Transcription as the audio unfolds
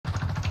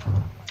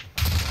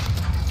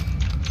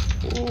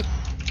Ooh.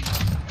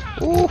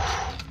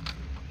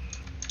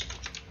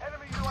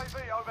 Enemy UAV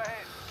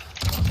overhead.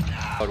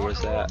 What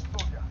was that?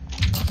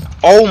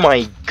 Oh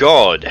my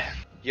god!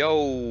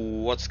 Yo,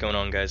 what's going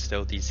on guys,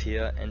 Stealthyzz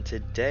here, and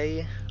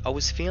today I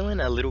was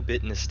feeling a little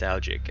bit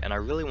nostalgic and I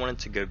really wanted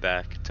to go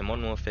back to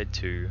Modern Warfare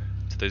 2,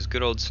 to those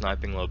good old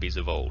sniping lobbies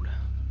of old.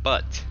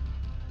 But,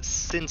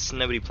 since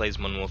nobody plays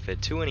Modern Warfare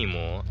 2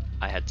 anymore,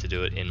 I had to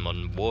do it in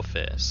Modern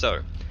Warfare.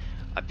 So,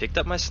 I picked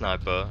up my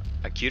sniper,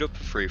 I queued up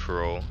a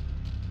free-for-all,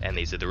 and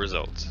these are the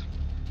results.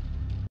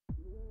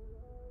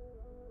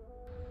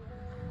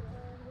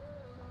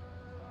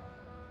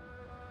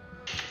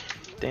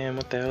 Damn,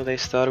 what the hell, they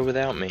started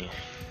without me.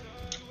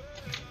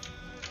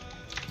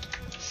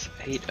 It's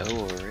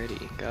 8-0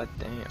 already, god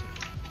damn.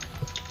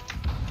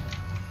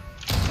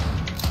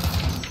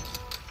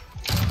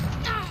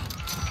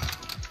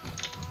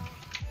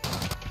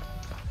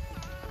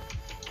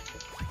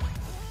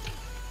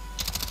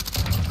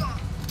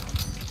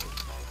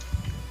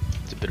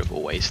 It's a bit of a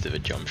waste of a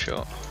jump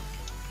shot.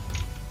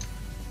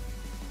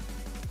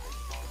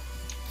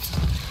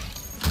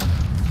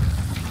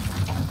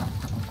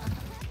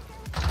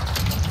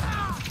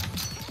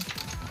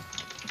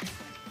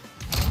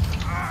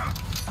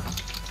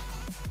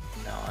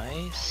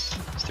 Nice.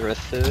 Is there a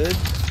third?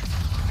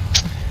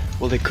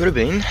 Well, there could have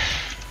been.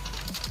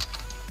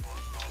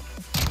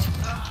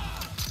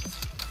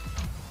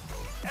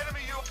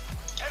 Enemy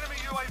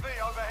UAV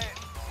overhead.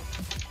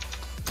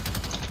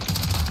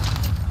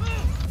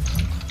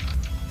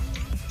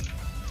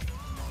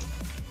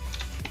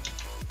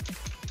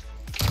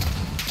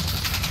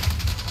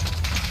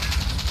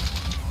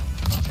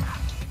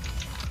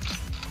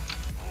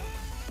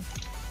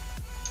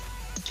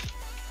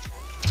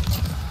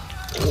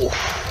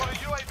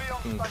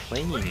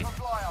 Clean. UAV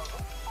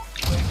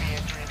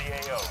entering the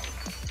AO.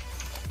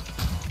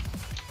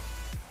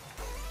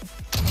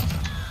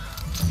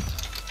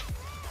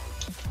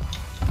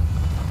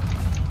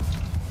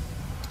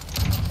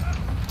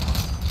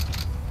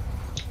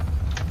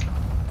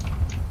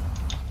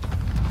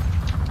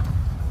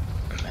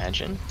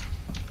 Imagine.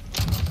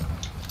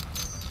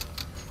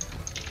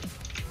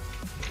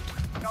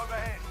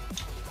 Overhead.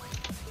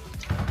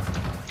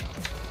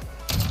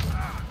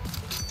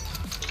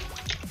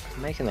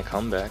 Making the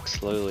comeback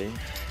slowly.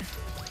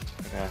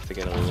 We're gonna have to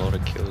get a lot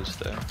of kills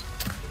though.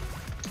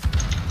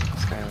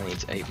 This guy only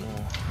needs 8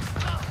 more.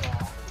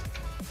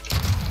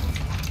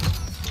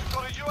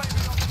 Got a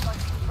UAV on the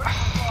station. Ready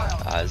for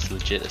flyover. I was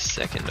legit a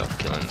second off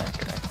killing that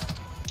guy.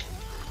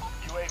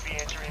 UAV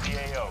entering the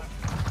AO.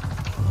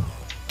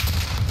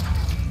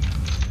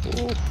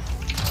 Ooh.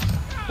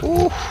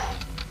 Ooh.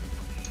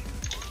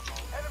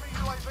 Enemy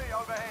UAV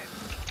overhead.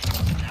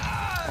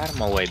 Out of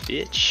my way,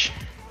 bitch.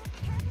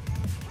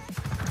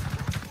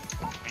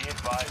 Be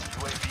advised,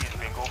 UAV is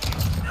bingo.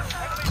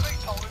 Enemy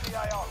VTOL in the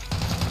AO.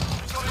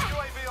 We've got a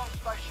UAV on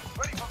station.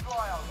 Ready for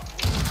flyover.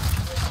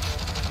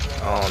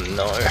 Oh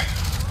no.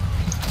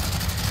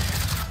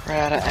 We're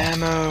out of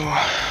ammo.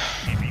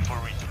 TP for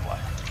resupply.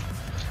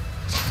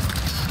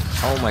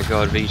 Oh my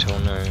god, VTOL,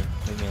 no.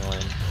 Leave me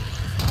alone.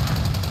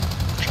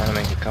 I'm trying to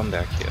make a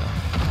comeback here.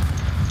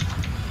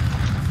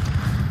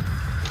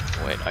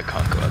 Wait, I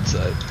can't go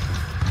outside.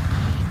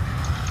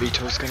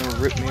 VTOL's gonna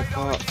rip me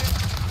apart.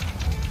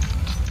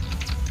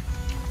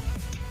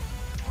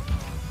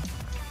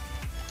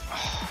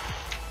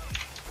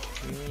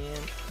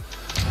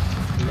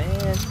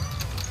 Man.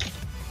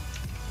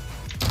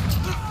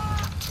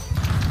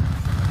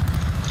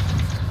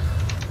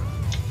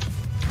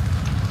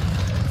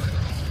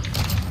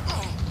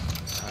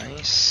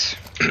 Nice.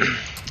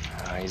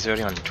 He's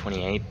already on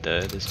 28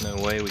 though, there's no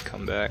way we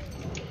come back.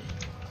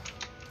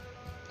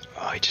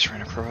 Oh, he just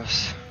ran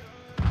across.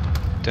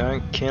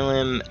 Don't kill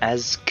him,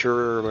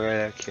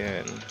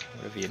 Azkurakan,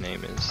 whatever your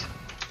name is.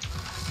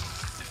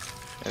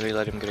 Maybe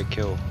let him get a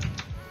kill.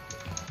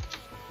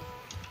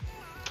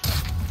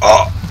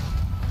 Oh!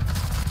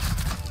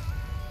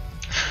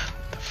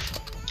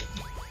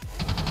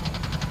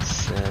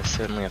 It's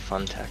certainly a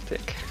fun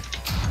tactic.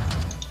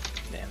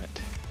 Damn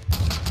it.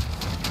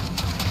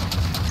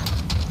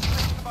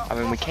 I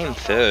mean, we came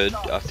third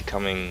after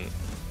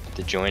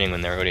joining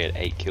when they're already at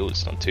 8 kills.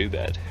 It's not too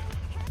bad.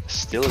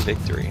 Still a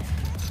victory.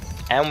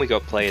 And we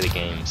got play of the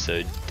game,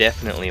 so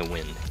definitely a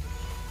win.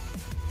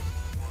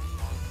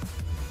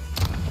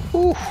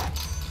 Whew.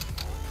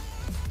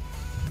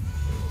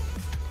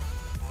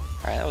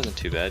 Alright, that wasn't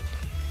too bad.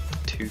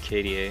 2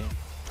 KDA.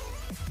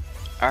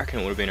 I reckon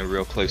it would have been a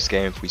real close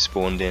game if we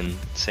spawned in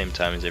at the same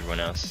time as everyone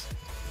else.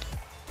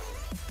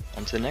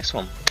 On to the next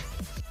one.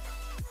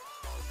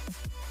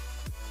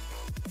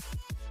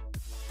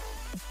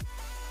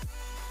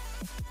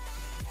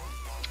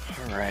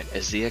 Alright,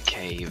 Azia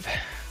Cave.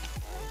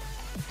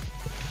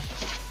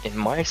 In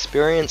my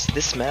experience,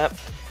 this map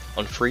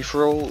on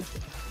free-for-all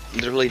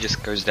literally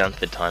just goes down to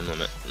the time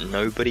limit.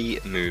 Nobody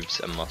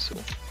moves a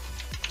muscle.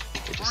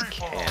 They just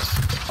can't.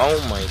 Oh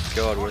my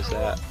god, what is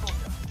that?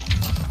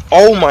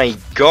 Oh my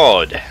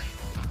god!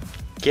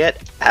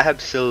 Get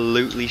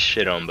absolutely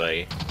shit on,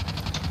 buddy.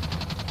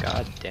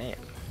 God damn.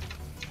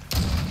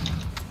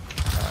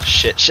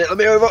 Shit, let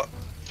me over!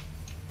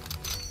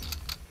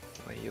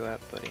 Where you at,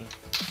 buddy?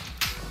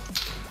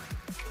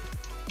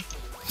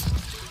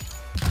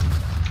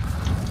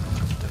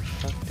 Where the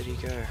fuck did he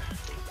go?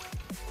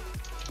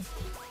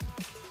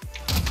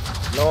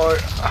 No!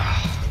 Ah,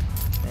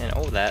 man,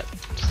 all that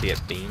just to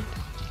get beamed.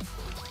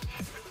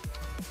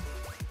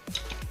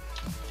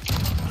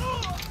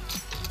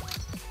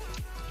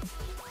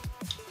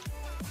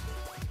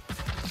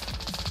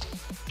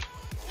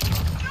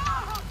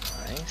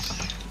 Nice.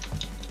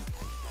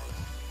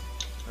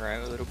 Right,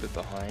 a little bit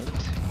behind.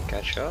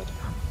 Catch up.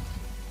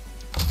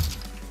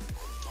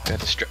 Got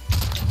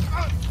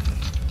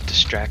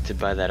distracted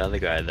by that other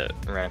guy that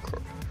ran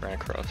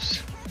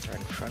across right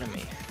in front of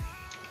me.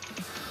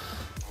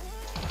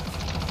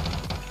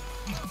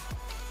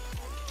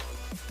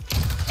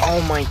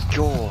 Oh my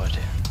god!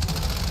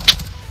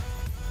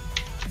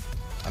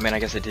 I mean, I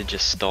guess I did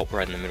just stop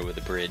right in the middle of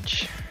the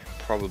bridge.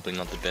 Probably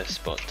not the best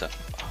spot to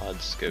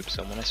hard scope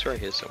someone. I swear I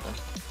hear someone.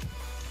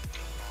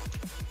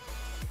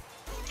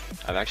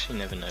 I've actually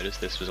never noticed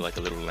this was like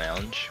a little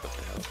lounge. What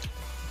the hell?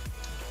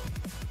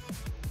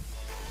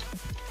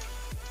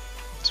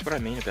 That's what I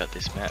mean about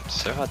this map.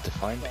 It's so hard to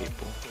find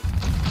people.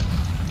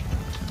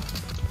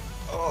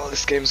 Oh,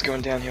 this game's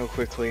going downhill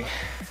quickly.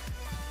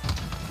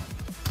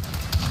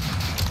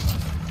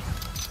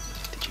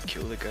 Did you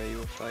kill the guy you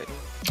were fighting?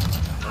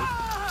 Nope.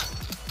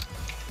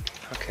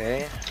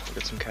 Okay, we've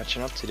got some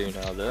catching up to do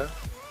now though.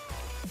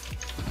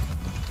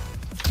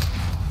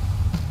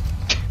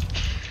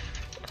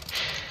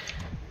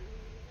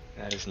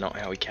 That is not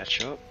how we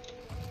catch up.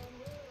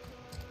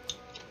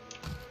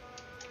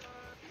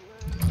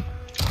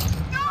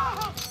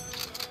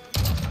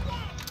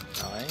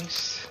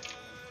 Nice.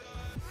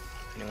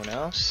 Anyone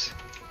else?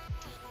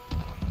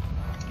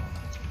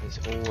 There's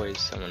always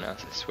someone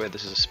else. I swear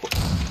this is a spot.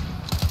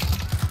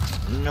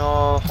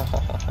 No.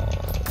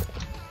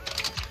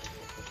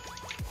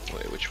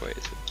 Wait, which way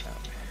is it now?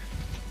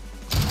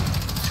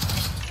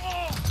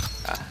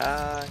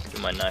 Aha! Give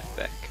me my knife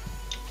back.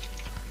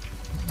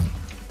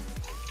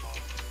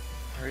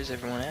 Where is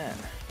everyone at?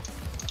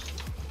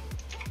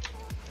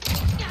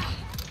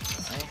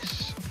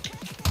 Nice.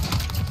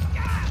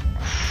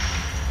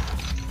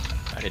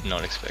 I did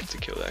not expect to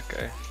kill that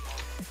guy.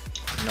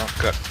 Not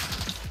good.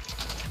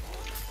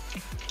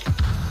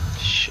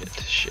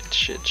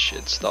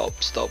 Shit.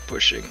 Stop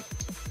pushing.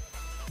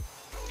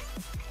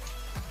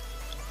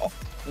 Oh.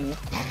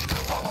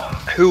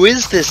 Who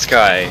is this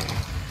guy?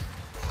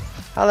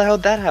 How the hell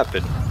did that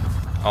happen?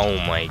 Oh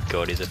my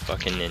god, he's a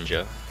fucking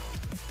ninja.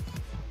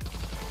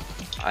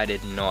 I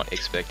did not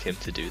expect him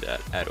to do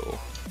that at all.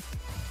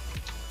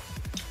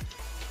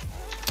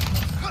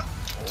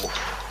 Oh.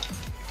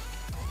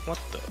 What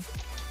the?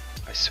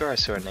 I swear I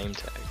saw a name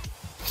tag.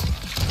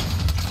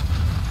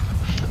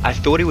 I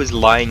thought he was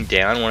lying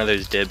down, one of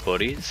those dead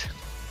bodies.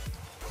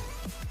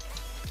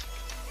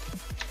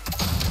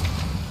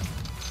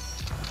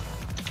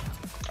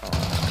 Oh, what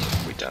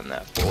have we done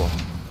that for?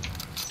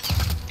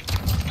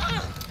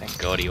 Thank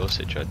god he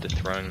also tried to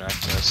throwing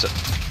knife me or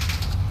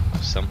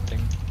something.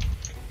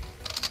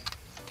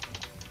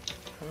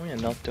 We are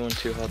not doing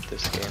too hot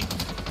this game.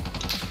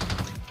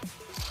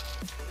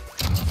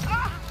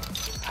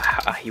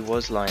 Ah, he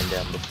was lying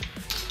down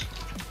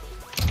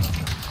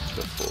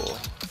before.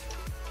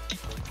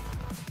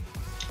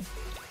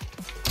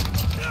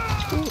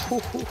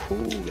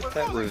 Ooh, get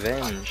that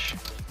revenge.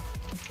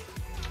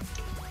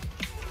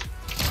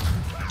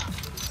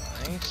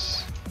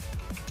 Nice.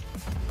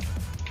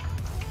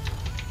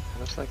 It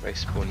looks like they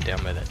spawned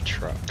down by that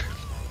truck.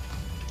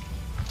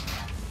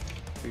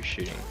 Who's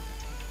shooting?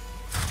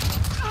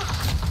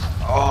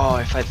 Oh,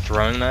 if I'd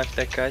thrown that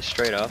guy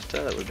straight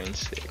after, that would have been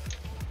sick.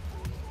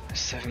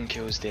 7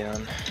 kills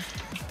down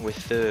with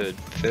third.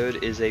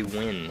 Third is a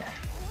win.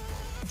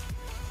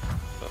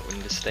 But we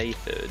need to stay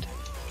third.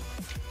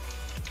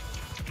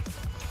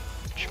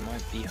 Which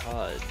might be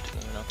hard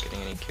when we're not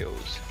getting any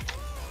kills.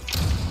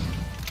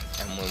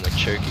 And when we're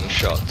choking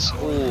shots.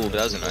 Ooh,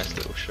 that was a nice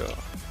little shot.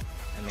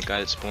 And the guy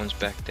that spawns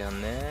back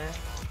down there.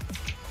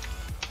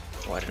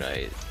 Why did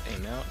I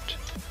aim out?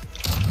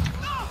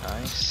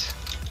 Nice.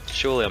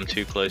 Surely I'm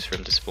too close for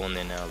him to spawn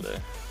there now though.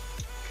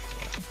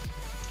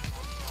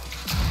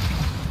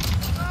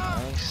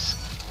 Nice.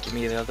 Give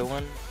me the other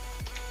one.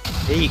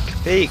 Peek!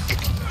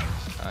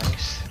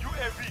 Nice.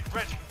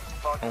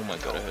 Oh my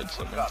god, I heard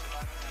someone.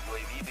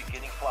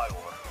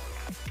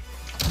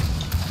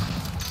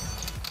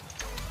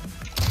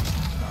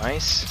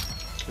 Nice.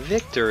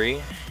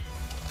 Victory.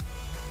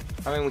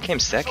 I mean, we came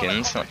second,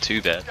 it's not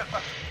too bad.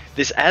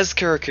 This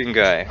Azkurakan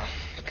guy.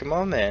 Come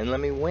on man,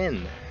 let me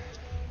win.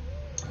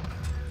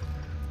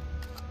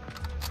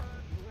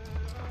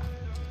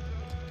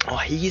 Oh,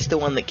 he's the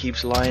one that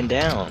keeps lying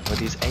down with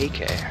his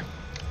AK.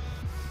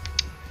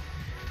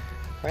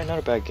 Right, not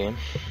a bad game.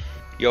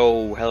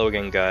 Yo, hello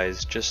again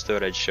guys. Just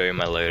thought I'd show you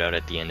my loadout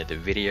at the end of the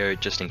video,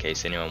 just in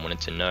case anyone wanted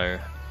to know.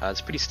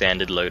 It's pretty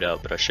standard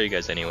loadout, but I'll show you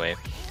guys anyway.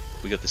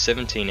 We got the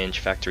 17-inch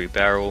factory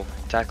barrel,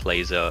 tac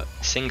laser,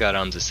 Singard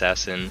arms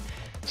assassin,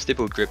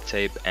 stipple grip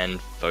tape, and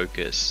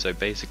focus. So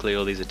basically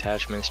all these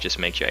attachments just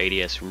make your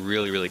ADS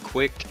really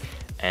quick,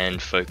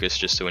 and focus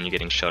just so when you're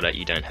getting shot at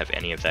you don't have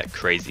any of that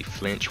crazy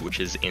flinch, which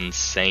is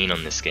insane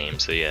on this game.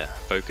 So yeah,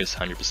 focus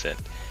 100%.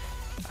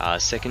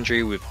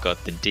 Secondary, we've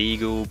got the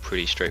Deagle,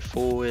 pretty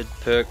straightforward.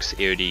 Perks,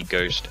 EOD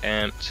Ghost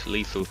Amped,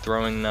 Lethal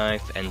Throwing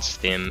Knife, and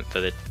Stim for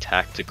the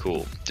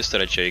tactical. Just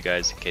thought I'd show you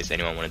guys in case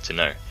anyone wanted to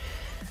know.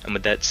 And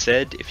with that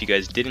said, if you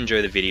guys did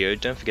enjoy the video,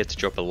 don't forget to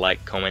drop a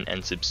like, comment,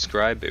 and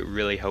subscribe. It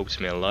really helps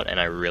me a lot and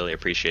I really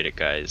appreciate it,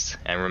 guys.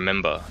 And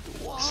remember,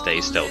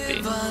 stay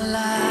stealthy.